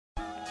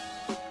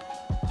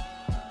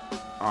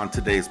on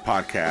today's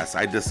podcast.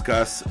 I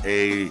discuss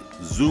a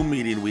Zoom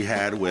meeting we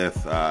had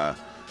with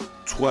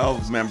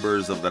 12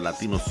 members of the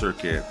Latino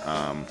circuit.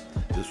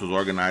 This was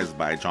organized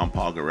by John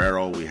Paul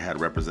Guerrero. We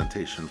had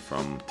representation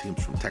from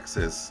teams from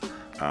Texas,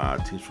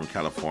 teams from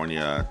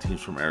California,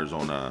 teams from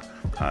Arizona,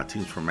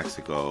 teams from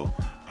Mexico,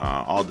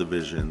 all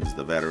divisions,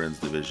 the veterans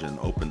division,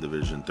 open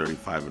division,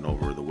 35 and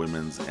over, the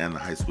women's and the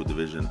high school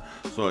division.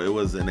 So it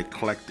was an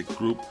eclectic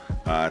group,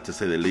 to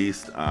say the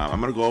least. I'm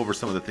going to go over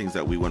some of the things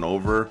that we went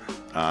over,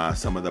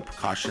 some of the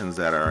precautions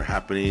that are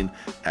happening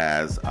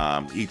as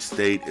each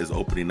state is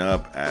opening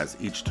up, as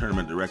each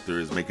tournament director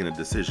is making a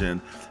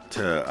decision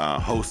to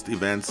host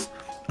events.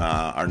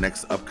 Our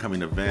next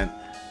upcoming event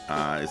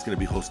is going to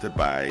be hosted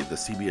by the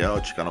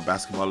CBL, Chicano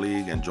Basketball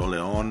League, and Joe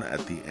Leon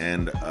at the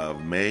end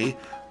of May.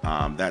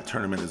 That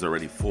tournament is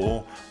already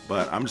full,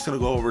 but I'm just going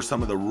to go over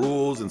some of the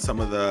rules and some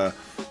of the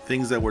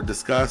things that were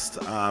discussed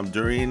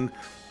during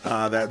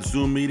that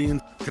Zoom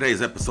meeting.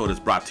 Today's episode is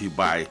brought to you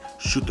by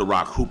Shoot the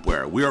Rock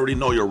Hoopwear. We already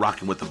know you're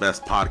rocking with the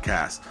best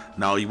podcast.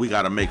 Now we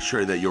got to make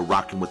sure that you're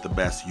rocking with the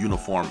best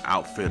uniform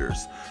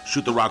outfitters.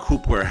 Shoot the Rock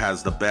Hoopwear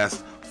has the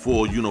best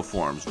full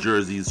uniforms,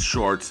 jerseys,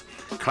 shorts,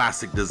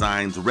 classic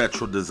designs,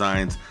 retro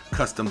designs,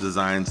 custom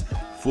designs,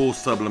 full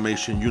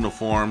sublimation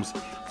uniforms.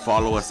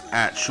 Follow us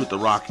at Shoot the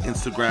Rock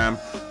Instagram.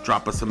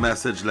 Drop us a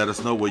message. Let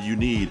us know what you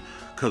need,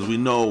 because we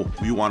know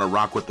you want to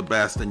rock with the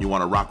best and you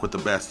want to rock with the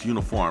best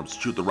uniforms.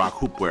 Shoot the Rock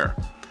Hoopwear.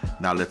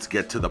 Now let's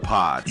get to the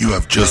pod. You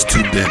have just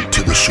tuned in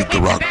to the Shoot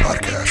the Rock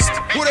podcast.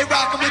 Who they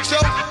rockin' with, Joe?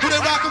 Who they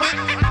rockin' with?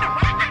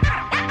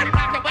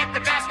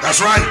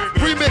 That's right.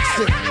 Remix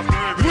it.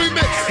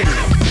 Remix it.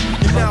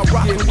 You're now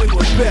rockin' with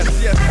the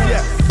best. Yes,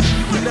 yes.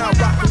 You're now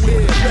rockin'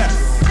 with the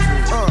best.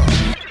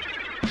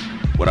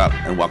 What up,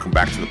 and welcome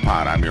back to the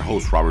pod. I'm your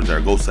host, Robert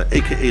Zaragoza,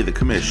 a.k.a. The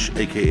Commish,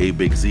 a.k.a.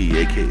 Big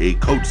Z, a.k.a.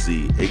 Coach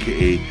Z,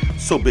 a.k.a.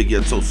 So Big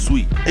Yet So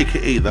Sweet,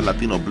 a.k.a. The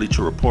Latino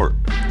Bleacher Report.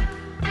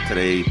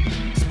 Today's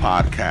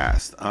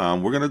podcast,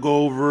 we're going to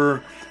go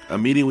over a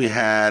meeting we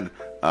had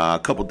a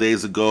couple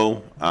days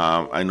ago.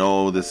 I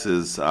know this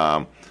is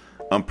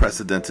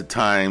unprecedented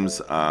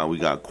times. We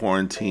got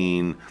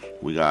quarantine.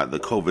 We got the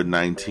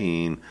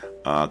COVID-19,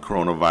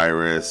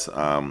 coronavirus.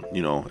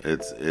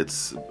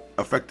 It's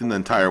affecting the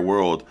entire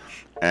world.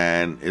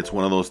 And it's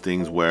one of those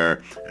things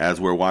where,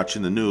 as we're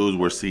watching the news,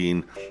 we're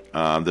seeing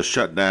the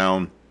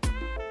shutdown,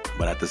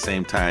 but at the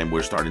same time,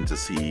 we're starting to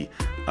see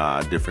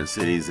different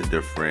cities and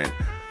different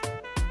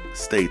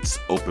states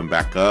open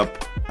back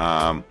up.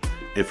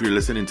 If you're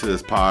listening to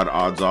this pod,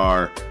 odds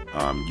are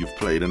you've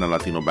played in a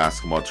Latino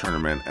basketball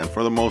tournament. And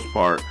for the most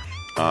part,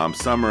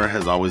 summer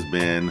has always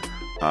been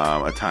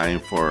a time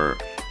for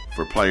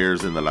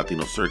players in the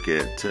Latino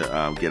circuit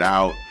to get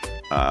out,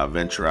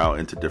 venture out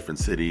into different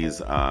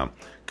cities,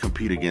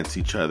 compete against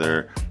each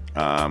other.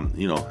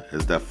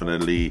 Is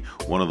definitely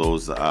one of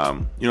those,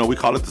 we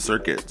call it the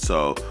circuit.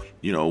 So,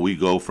 we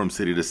go from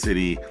city to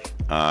city,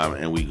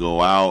 and we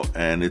go out,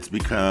 and it's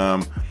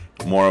become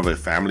more of a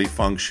family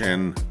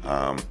function.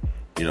 I've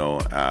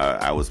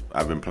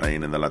been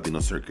playing in the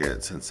Latino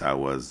circuit since I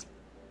was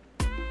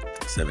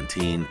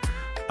 17.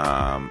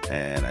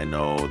 And I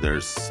know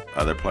there's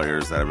other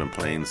players that have been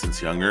playing since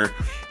younger,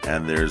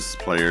 and there's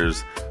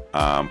players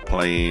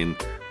playing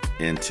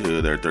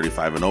into their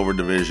 35 and over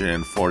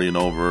division, 40 and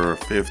over,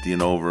 50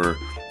 and over,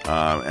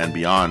 and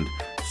beyond.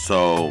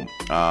 So,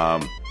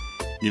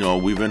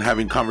 we've been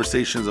having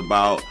conversations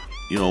about,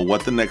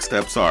 what the next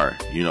steps are.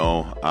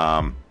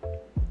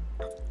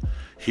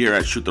 Here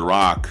at Shoot the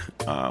Rock,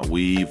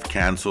 we've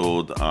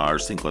canceled our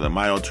Cinco de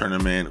Mayo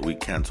tournament. We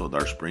canceled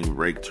our spring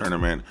break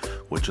tournament,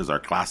 which is our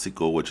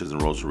Clásico, which is in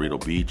Rosarito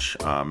Beach,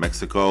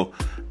 Mexico.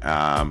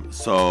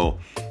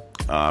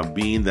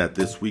 Being that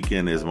this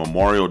weekend is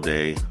Memorial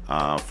Day,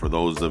 for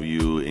those of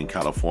you in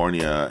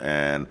California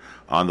and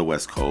on the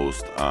West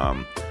Coast,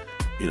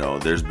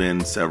 there's been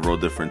several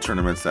different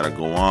tournaments that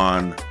go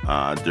on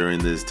during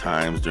these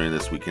times, during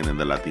this weekend in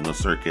the Latino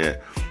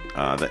circuit.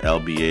 The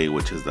LBA,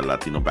 which is the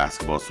Latino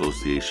Basketball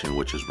Association,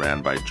 which is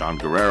ran by John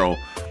Guerrero.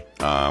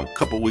 A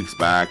couple weeks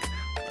back,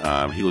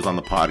 he was on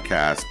the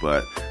podcast,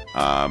 but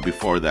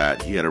before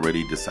that, he had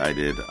already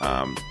decided.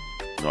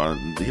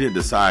 He didn't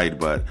decide,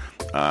 but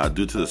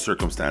due to the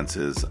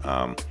circumstances,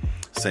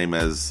 same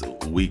as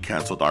we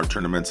canceled our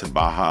tournaments in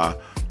Baja,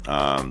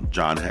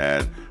 John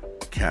had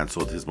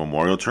canceled his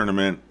Memorial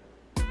tournament.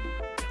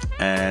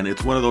 And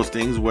it's one of those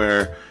things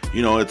where,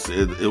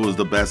 it was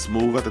the best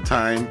move at the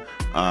time.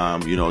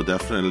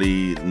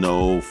 Definitely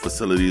no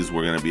facilities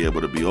were going to be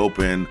able to be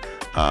open.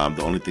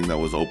 The only thing that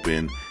was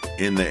open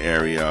in the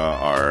area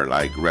are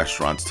like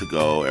restaurants to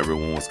go.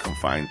 Everyone was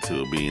confined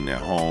to being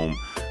at home.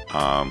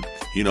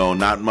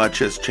 Not much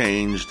has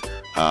changed.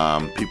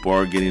 People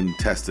are getting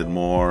tested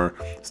more,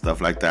 stuff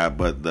like that.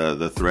 But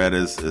the threat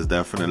is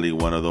definitely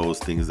one of those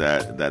things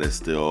that is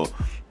still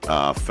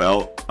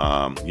felt.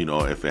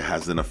 If it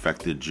hasn't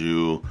affected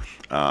you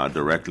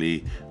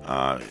directly,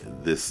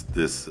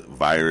 this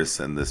virus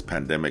and this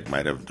pandemic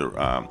might have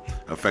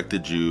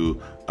affected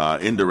you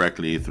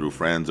indirectly through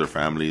friends or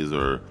families,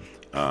 or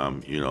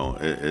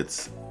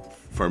it's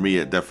for me,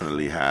 it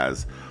definitely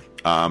has.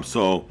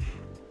 So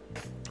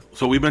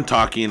we've been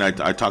talking. I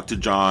talked to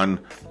John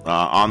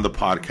on the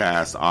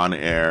podcast, on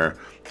air.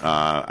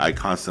 I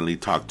constantly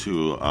talk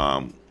to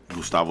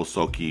Gustavo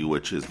Soki,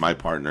 which is my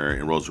partner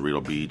in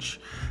Rosarito Beach,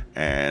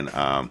 and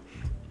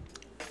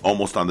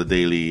almost on the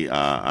daily,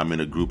 I'm in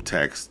a group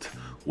text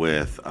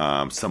with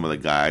some of the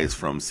guys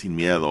from Sin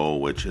Miedo,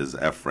 which is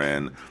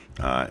Efren,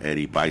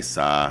 Eddie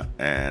Baisa,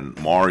 and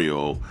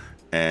Mario.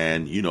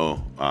 And,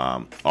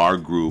 our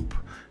group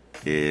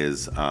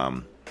is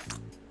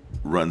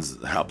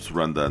helps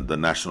run the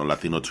National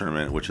Latino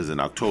Tournament, which is in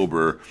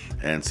October,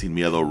 and Sin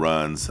Miedo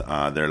runs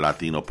their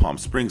Latino Palm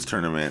Springs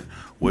Tournament,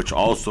 which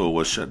also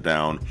was shut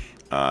down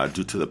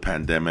due to the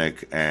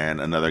pandemic.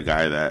 And another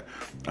guy that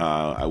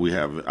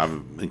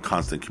I'm in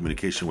constant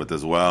communication with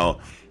as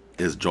well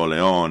is Joe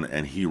Leon,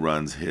 and he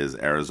runs his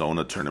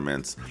Arizona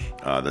tournaments,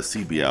 the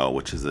CBL,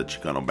 which is the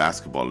Chicano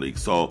Basketball League.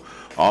 So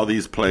all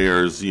these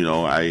players,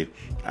 I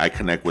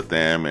connect with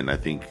them, and I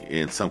think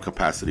in some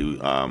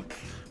capacity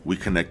we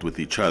connect with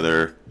each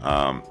other,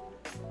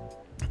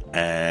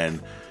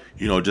 and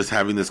just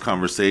having this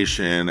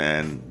conversation,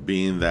 and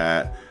being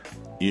that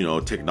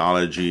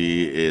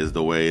technology is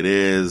the way it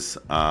is.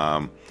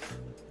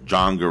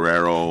 John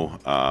Guerrero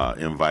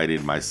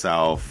invited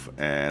myself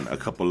and a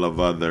couple of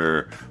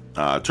other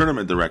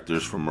tournament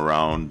directors from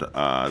around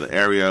the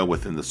area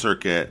within the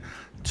circuit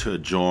to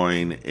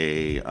join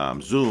a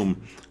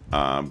Zoom,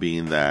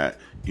 being that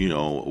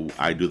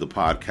I do the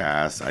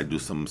podcast. I do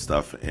some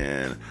stuff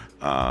in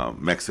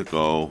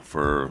Mexico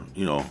for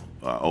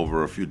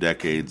over a few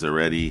decades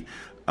already.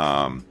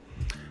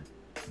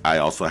 I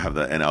also have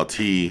the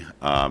NLT.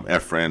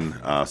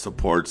 Efren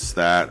supports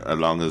that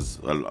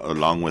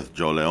along with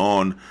Joe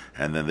Leon,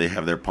 and then they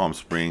have their Palm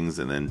Springs,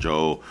 and then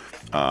Joe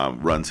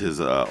runs his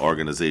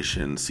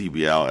organization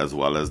CBL, as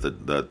well as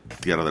the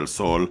Tierra del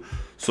Sol.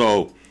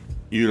 So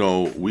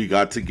we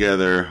got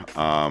together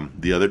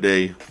the other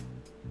day,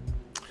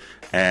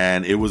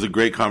 and it was a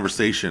great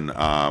conversation.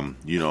 And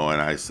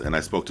I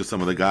spoke to some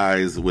of the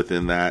guys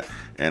within that,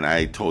 and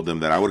I told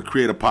them that I would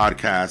create a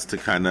podcast to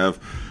kind of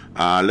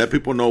let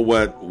people know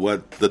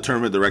what the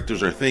tournament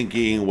directors are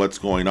thinking, what's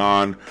going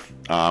on.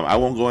 I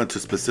won't go into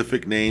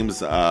specific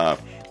names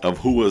of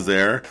who was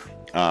there.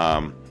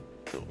 I'll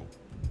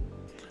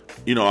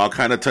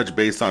kind of touch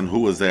base on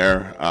who was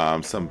there.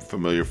 Some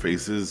familiar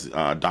faces.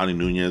 Donnie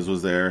Nunez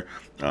was there.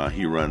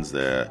 He runs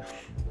the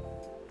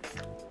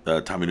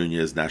Tommy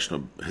Nunez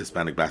National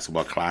Hispanic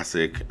Basketball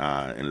Classic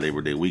in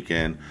Labor Day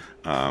weekend.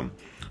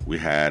 We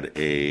had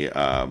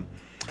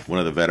one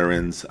of the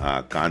veterans,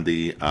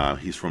 Gandhi,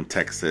 he's from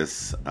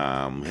Texas.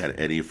 We had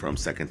Eddie from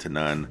Second to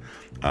None.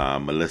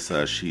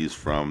 Melissa, she's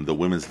from the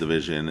women's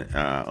division,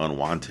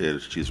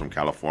 Unwanted. She's from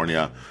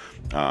California.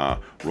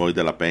 Roy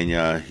de la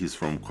Peña, he's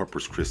from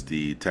Corpus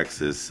Christi,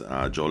 Texas.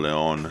 Joe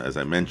Leon, as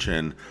I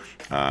mentioned.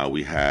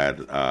 We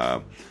had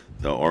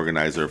the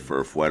organizer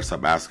for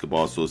Fuerza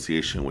Basketball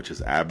Association, which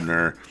is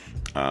Abner.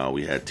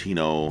 We had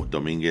Tino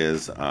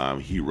Dominguez.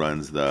 He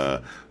runs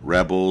the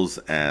Rebels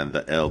and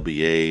the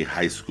LBA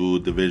high school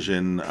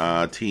division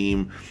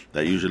team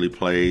that usually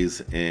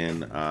plays in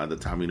the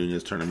Tommy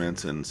Nunez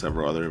tournaments and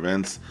several other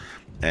events.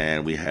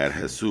 And we had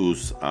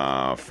Jesus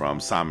from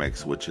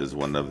Samex, which is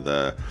one of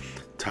the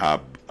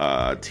top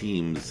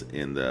teams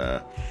in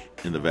the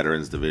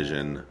veterans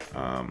division,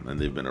 and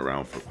they've been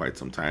around for quite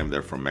some time.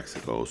 They're from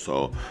Mexico,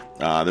 so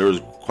there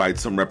was quite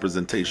some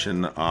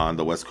representation on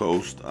the West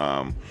Coast.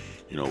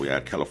 We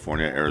had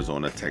California,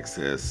 Arizona,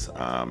 Texas,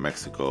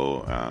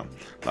 Mexico,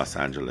 Los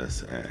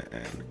Angeles,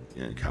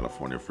 and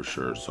California for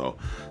sure. So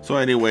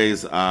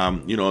anyways,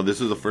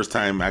 this is the first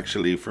time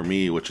actually for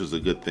me, which is a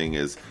good thing,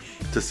 is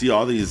to see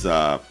all these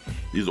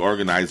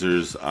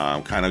organizers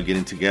kind of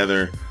getting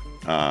together,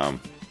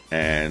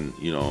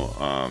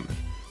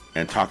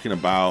 and talking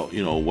about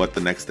what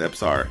the next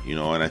steps are.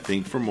 And I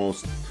think for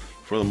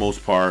the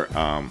most part,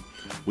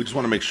 we just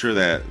want to make sure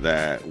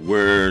that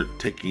we're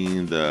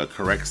taking the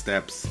correct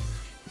steps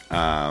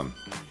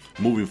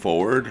moving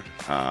forward.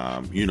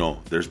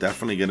 There's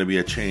definitely going to be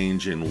a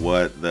change in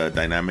what the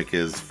dynamic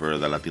is for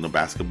the Latino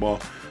basketball.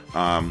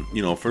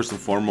 First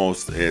and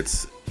foremost,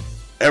 it's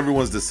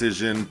everyone's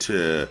decision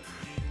to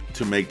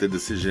make the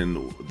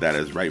decision that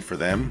is right for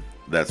them,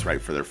 that's right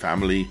for their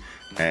family.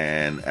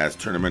 And as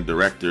tournament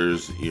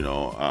directors,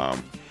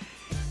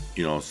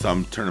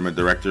 some tournament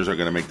directors are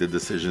going to make the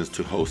decisions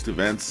to host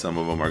events. Some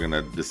of them are going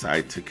to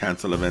decide to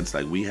cancel events,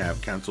 like we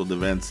have canceled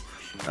events,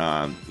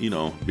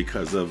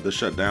 because of the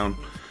shutdown.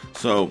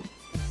 So,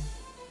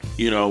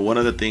 one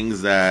of the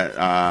things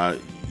that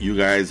you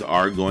guys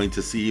are going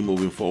to see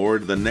moving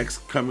forward, the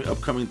next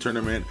upcoming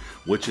tournament,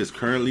 which is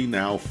currently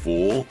now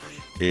full,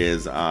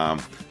 is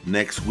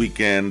next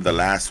weekend, the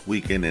last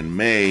weekend in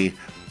May.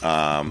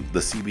 The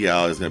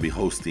CBL is going to be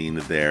hosting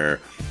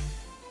their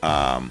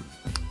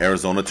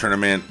Arizona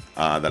tournament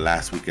the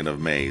last weekend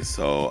of May.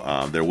 So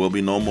there will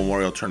be no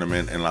Memorial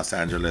Tournament in Los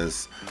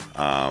Angeles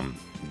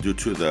due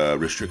to the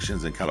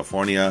restrictions in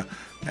California,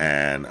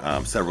 and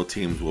several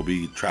teams will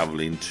be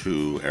traveling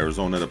to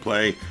Arizona to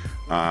play.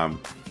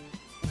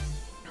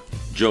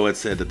 Joe had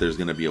said that there's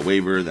going to be a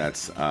waiver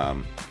that's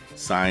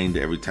signed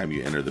every time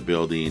you enter the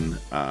building.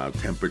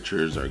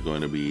 Temperatures are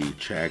going to be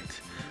checked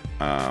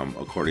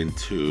according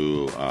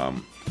to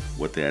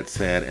what they had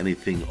said.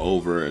 Anything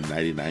over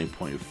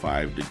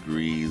 99.5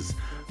 degrees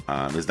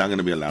is not going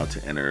to be allowed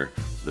to enter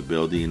the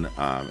building.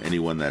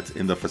 Anyone that's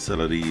in the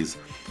facilities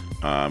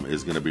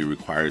is going to be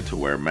required to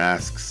wear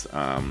masks.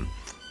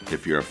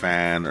 If you're a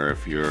fan or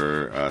if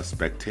you're a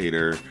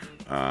spectator,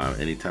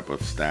 any type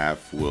of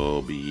staff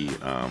will be,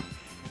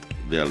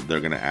 they're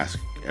going to ask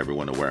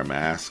everyone to wear a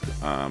mask.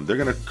 They're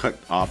going to cut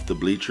off the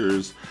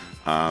bleachers,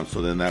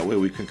 so then that way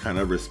we can kind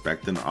of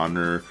respect and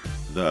honor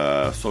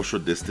the social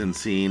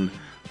distancing.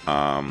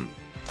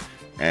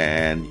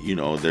 And, you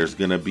know, there's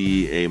going to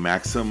be a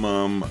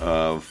maximum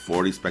of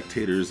 40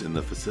 spectators in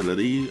the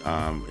facility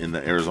in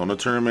the Arizona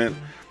tournament,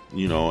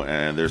 you know,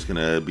 and there's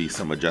going to be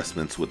some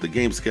adjustments with the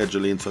game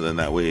scheduling. So then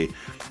that way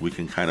we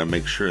can kind of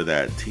make sure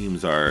that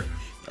teams are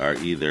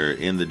either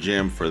in the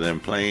gym for them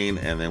playing,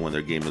 and then when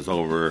their game is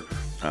over,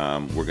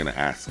 we're going to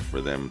ask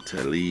for them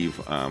to leave.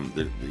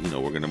 You know,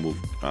 we're going to move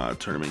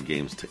tournament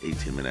games to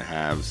 18-minute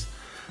halves.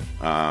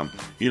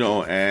 You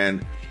know,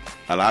 and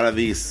a lot of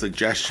these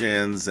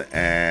suggestions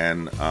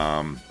and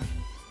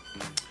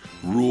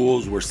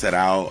rules were set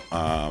out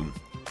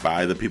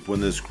by the people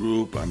in this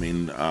group. I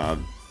mean,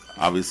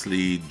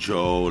 obviously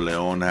Joe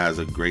Leon has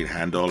a great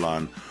handle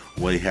on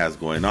what he has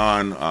going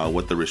on,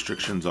 what the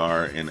restrictions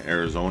are in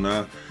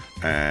Arizona,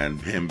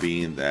 and him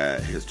being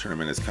that his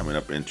tournament is coming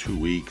up in 2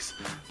 weeks.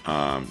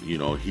 You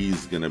know,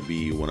 he's going to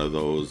be one of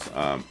those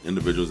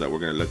individuals that we're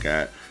going to look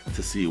at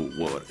to see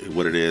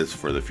what it is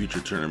for the future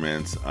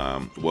tournaments,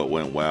 what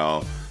went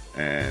well,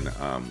 and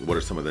what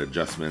are some of the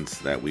adjustments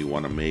that we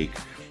want to make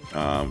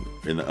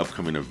in the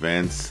upcoming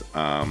events.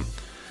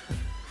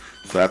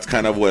 So that's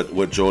kind of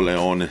what Joe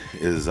Leon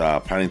is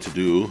planning to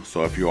do.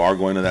 So if you are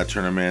going to that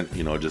tournament,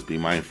 you know, just be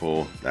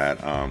mindful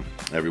that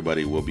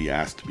everybody will be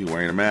asked to be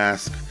wearing a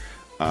mask.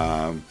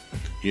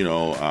 You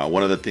know,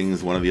 one of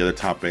the other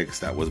topics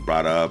that was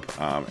brought up,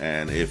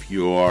 and if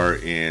you are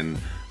in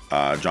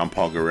John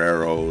Paul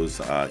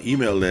Guerrero's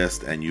email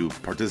list and you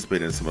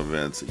participate in some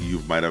events, you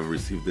might have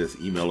received this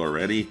email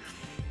already.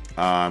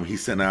 He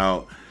sent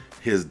out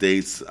his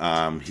dates.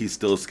 He's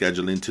still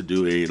scheduling to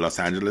do a Los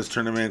Angeles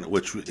tournament,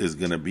 which is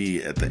going to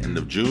be at the end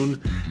of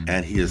June,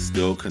 and he is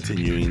still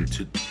continuing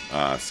to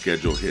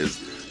schedule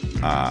his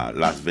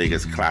Las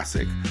Vegas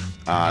Classic.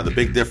 The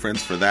big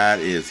difference for that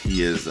is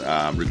he is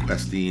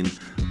requesting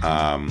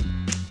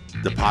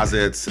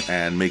deposits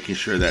and making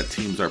sure that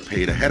teams are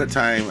paid ahead of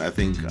time. I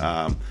think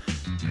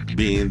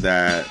being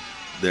that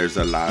there's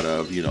a lot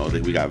of, you know,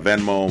 we got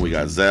Venmo, we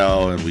got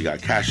Zelle, and we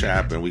got Cash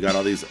App, and we got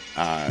all these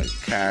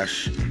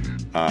cash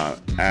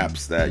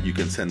apps that you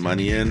can send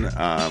money in.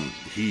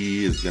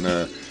 He is going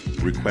to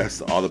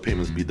request all the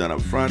payments be done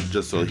up front,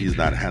 just so he's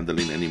not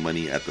handling any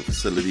money at the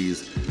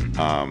facilities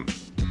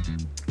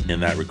in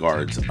that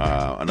regard.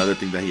 Another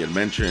thing that he had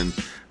mentioned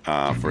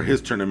for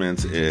his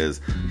tournaments is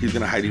he's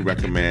going to highly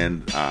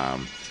recommend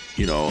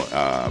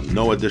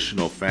no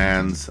additional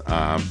fans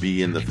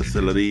be in the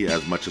facility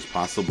as much as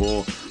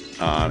possible.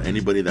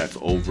 Anybody that's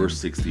over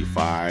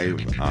 65,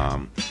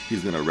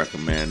 he's going to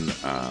recommend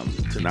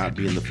to not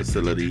be in the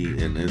facility,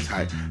 and it's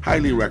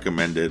highly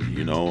recommended,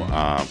 you know.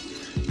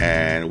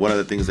 And one of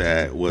the things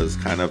that was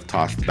kind of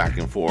tossed back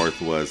and forth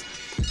was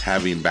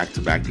having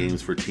back-to-back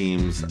games for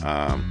teams,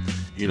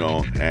 you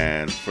know,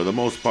 and for the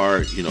most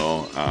part, you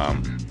know,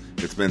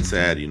 it's been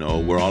said, you know,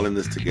 we're all in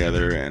this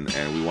together, and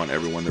we want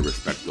everyone to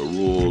respect the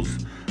rules.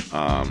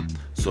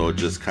 So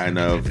just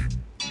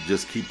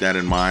keep that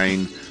in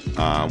mind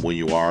when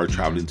you are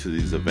traveling to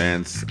these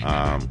events.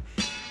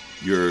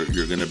 You're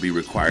going to be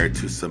required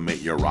to submit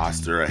your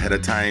roster ahead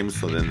of time,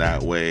 so then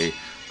that way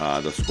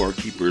the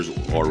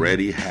scorekeepers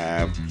already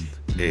have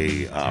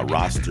a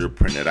roster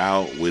printed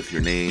out with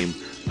your name,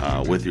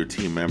 with your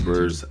team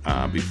members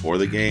before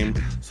the game.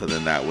 So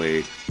then that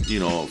way, you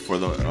know,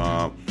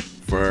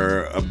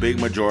 for a big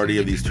majority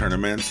of these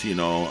tournaments, you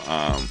know,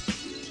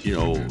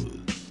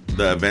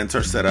 the events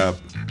are set up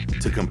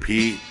to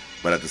compete,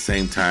 but at the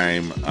same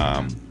time,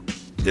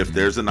 if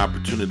there's an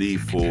opportunity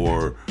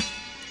for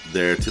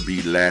there to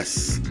be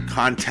less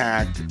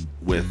contact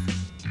with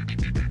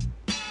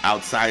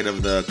outside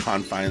of the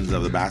confines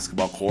of the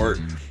basketball court,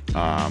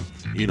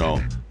 you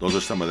know, those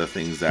are some of the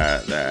things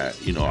that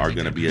you know are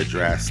going to be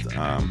addressed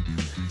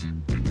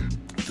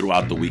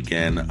throughout the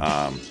weekend.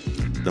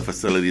 The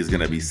facility is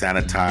going to be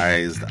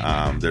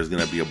sanitized. There's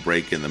going to be a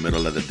break in the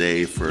middle of the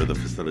day for the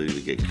facility to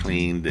get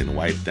cleaned and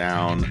wiped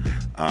down.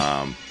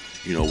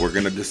 You know, we're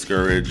going to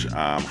discourage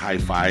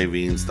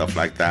high-fiving, stuff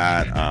like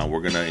that.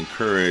 We're going to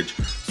encourage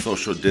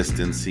social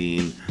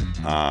distancing.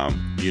 So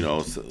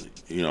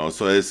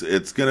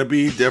it's going to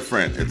be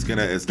different. It's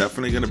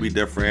definitely going to be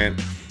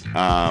different.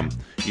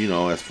 You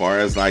know, as far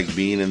as like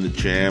being in the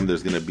gym,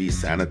 there's going to be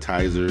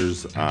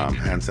sanitizers,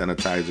 hand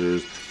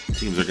sanitizers.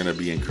 Teams are going to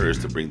be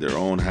encouraged to bring their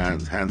own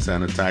hand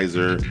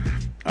sanitizer.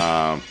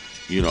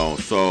 You know,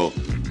 so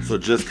So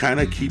just kind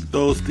of keep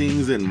those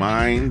things in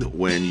mind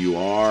when you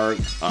are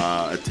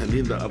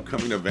attending the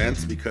upcoming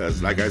events,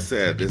 because like I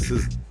said, this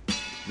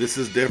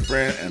is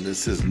different and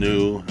this is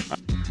new.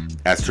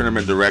 As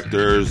tournament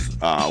directors,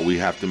 we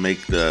have to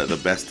make the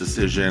best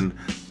decision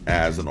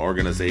as an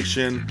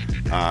organization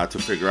to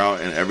figure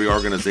out, and every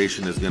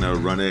organization is going to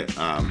run it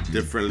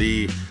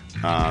differently,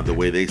 the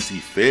way they see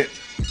fit.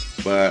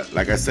 But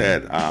like I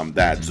said,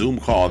 that Zoom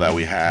call that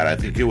we had, I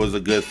think it was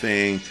a good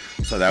thing,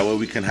 so that way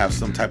we can have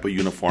some type of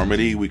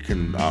uniformity. We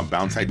can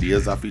bounce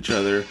ideas off each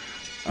other.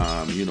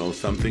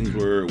 Some things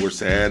were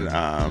said,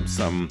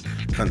 some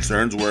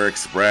concerns were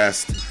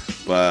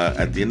expressed, but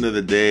at the end of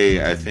the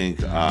day, I think,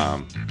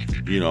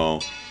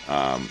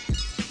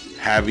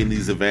 having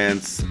these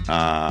events,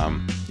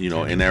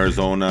 in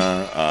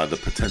Arizona, the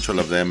potential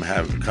of them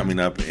coming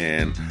up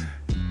in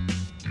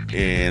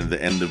the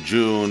end of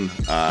June,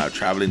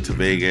 traveling to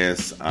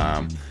Vegas,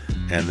 and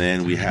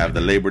then we have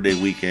the Labor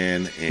Day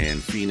weekend in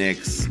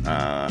Phoenix,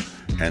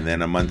 and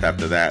then a month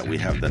after that we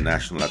have the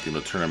National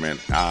Latino Tournament.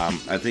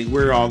 I think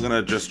we're all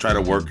gonna just try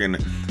to work and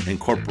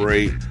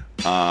incorporate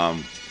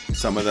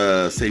some of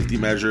the safety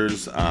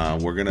measures.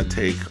 We're gonna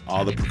take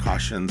all the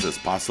precautions as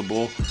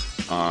possible,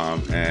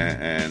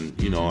 and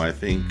I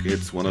think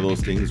it's one of those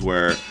things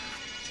where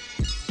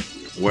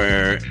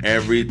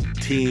every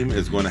team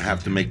is going to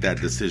have to make that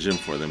decision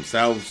for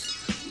themselves.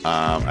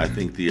 I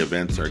think the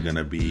events are going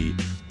to be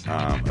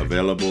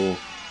available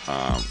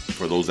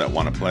for those that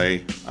want to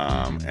play.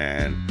 As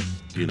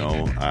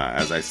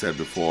I said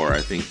before,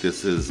 I think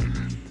this is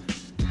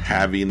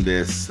having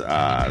this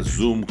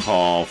Zoom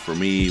call for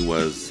me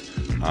was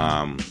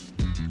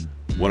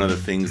one of the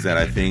things that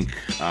I think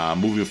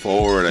moving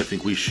forward, I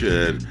think we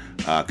should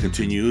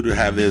continue to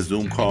have these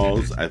Zoom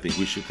calls. I think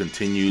we should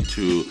continue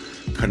to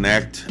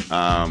connect,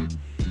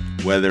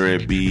 whether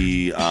it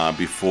be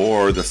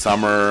before the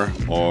summer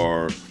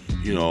or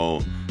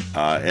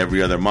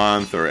every other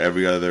month or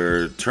every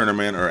other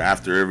tournament or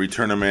after every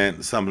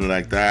tournament, something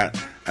like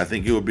that. I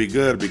think it would be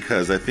good,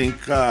 because I think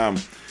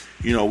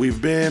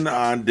we've been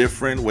on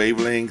different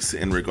wavelengths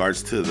in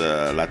regards to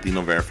the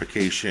Latino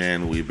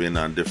verification. We've been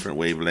on different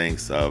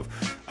wavelengths of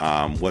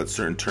what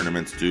certain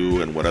tournaments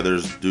do and what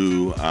others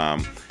do.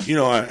 And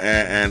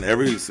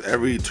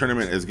every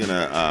tournament is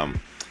gonna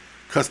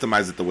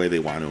customize it the way they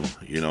want to,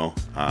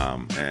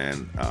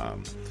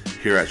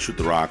 here at Shoot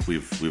the Rock,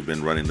 we've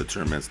been running the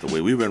tournaments the way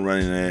we've been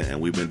running it,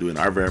 and we've been doing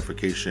our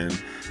verification,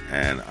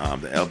 and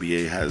the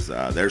LBA has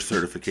their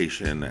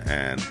certification,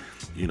 and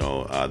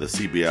the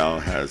CBL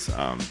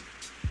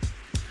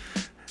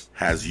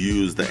has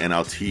used the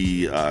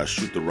NLT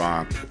Shoot the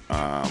Rock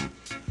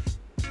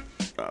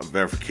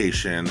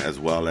verification, as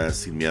well as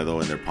Sin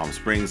Miedo in their Palm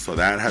Springs. So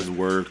that has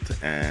worked,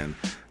 and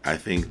I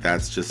think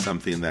that's just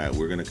something that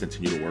we're going to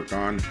continue to work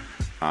on.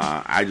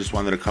 I just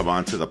wanted to come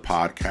on to the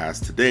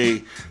podcast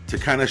today to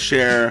kind of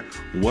share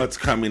what's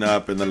coming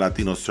up in the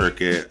Latino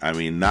circuit. I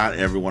mean, not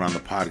everyone on the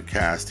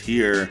podcast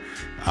here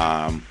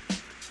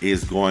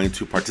is going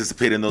to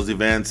participate in those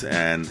events,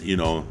 and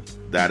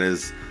that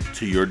is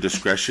to your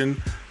discretion.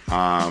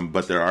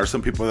 But there are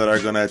some people that are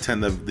going to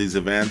attend these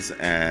events,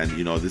 and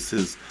this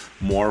is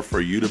more for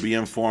you to be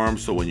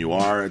informed. So when you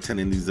are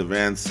attending these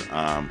events,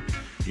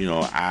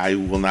 I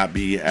will not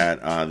be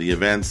at the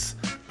events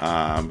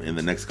in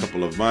the next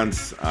couple of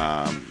months.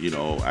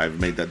 I've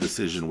made that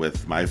decision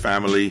with my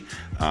family,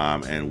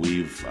 and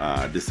we've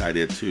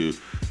decided to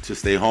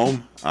stay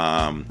home,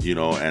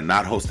 and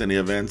not host any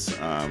events.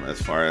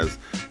 As far as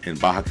in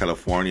Baja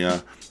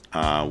California,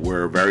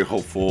 we're very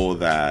hopeful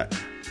that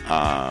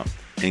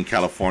in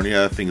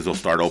California things will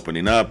start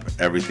opening up.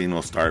 Everything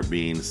will start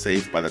being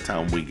safe by the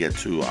time we get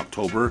to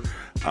October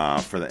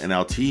for the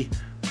NLT.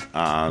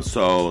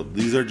 So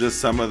these are just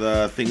some of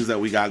the things that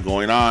we got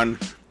going on.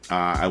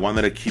 I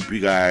wanted to keep you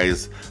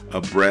guys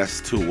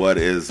abreast to what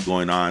is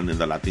going on in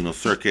the Latino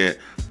circuit.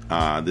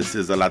 This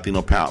is a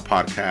Latino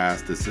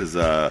podcast. This is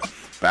a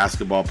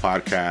basketball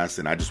podcast,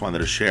 and I just wanted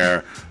to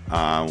share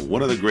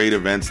one of the great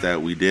events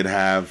that we did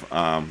have,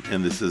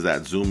 and this is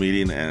that Zoom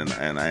meeting, and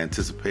I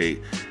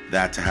anticipate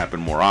that to happen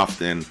more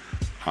often.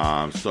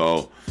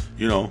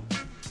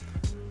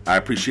 I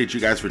appreciate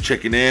you guys for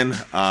checking in.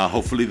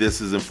 Hopefully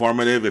this is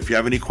informative. If you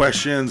have any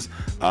questions,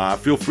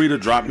 feel free to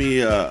drop me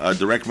a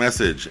direct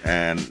message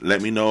and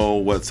let me know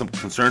what some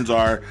concerns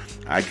are.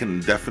 I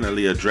can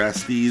definitely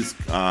address these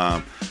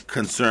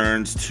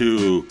concerns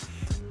to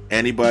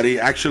anybody.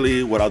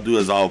 Actually, what I'll do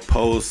is I'll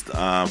post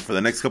for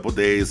the next couple of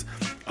days.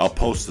 I'll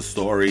post a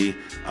story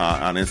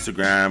on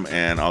Instagram,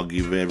 and I'll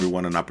give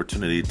everyone an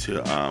opportunity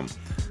to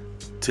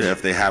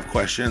if they have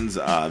questions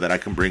that I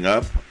can bring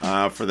up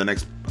for the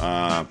next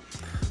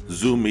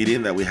Zoom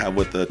meeting that we have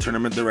with the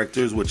tournament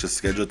directors, which is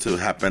scheduled to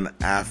happen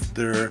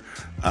after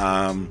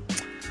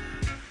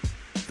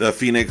the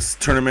Phoenix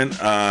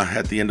tournament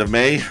at the end of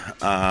May.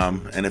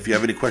 And if you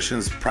have any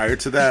questions prior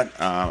to that,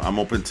 I'm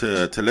open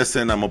to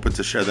listen. I'm open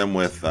to share them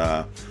with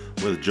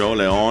Joe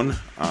Leon,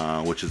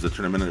 which is the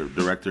tournament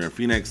director in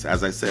Phoenix.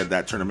 As I said,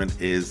 that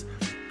tournament is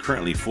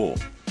currently full.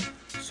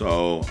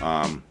 So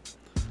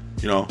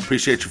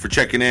appreciate you for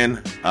checking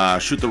in.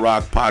 Shoot the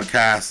Rock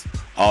podcast.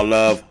 All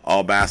love,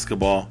 all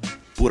basketball.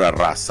 Pura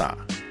raza.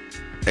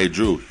 Hey,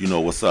 Drew, you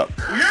know what's up.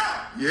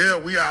 Yeah,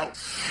 we out.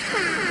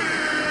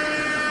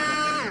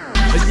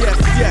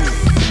 Yes.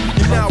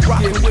 You're now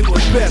rocking with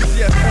the best.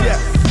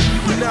 Yes.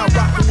 You're now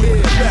rocking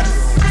with the best.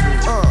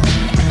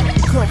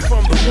 You come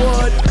from the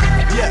wood.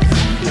 Yes.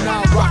 You're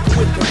now rocking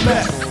with the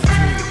best.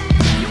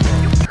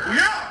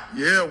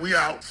 Yeah, we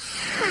out.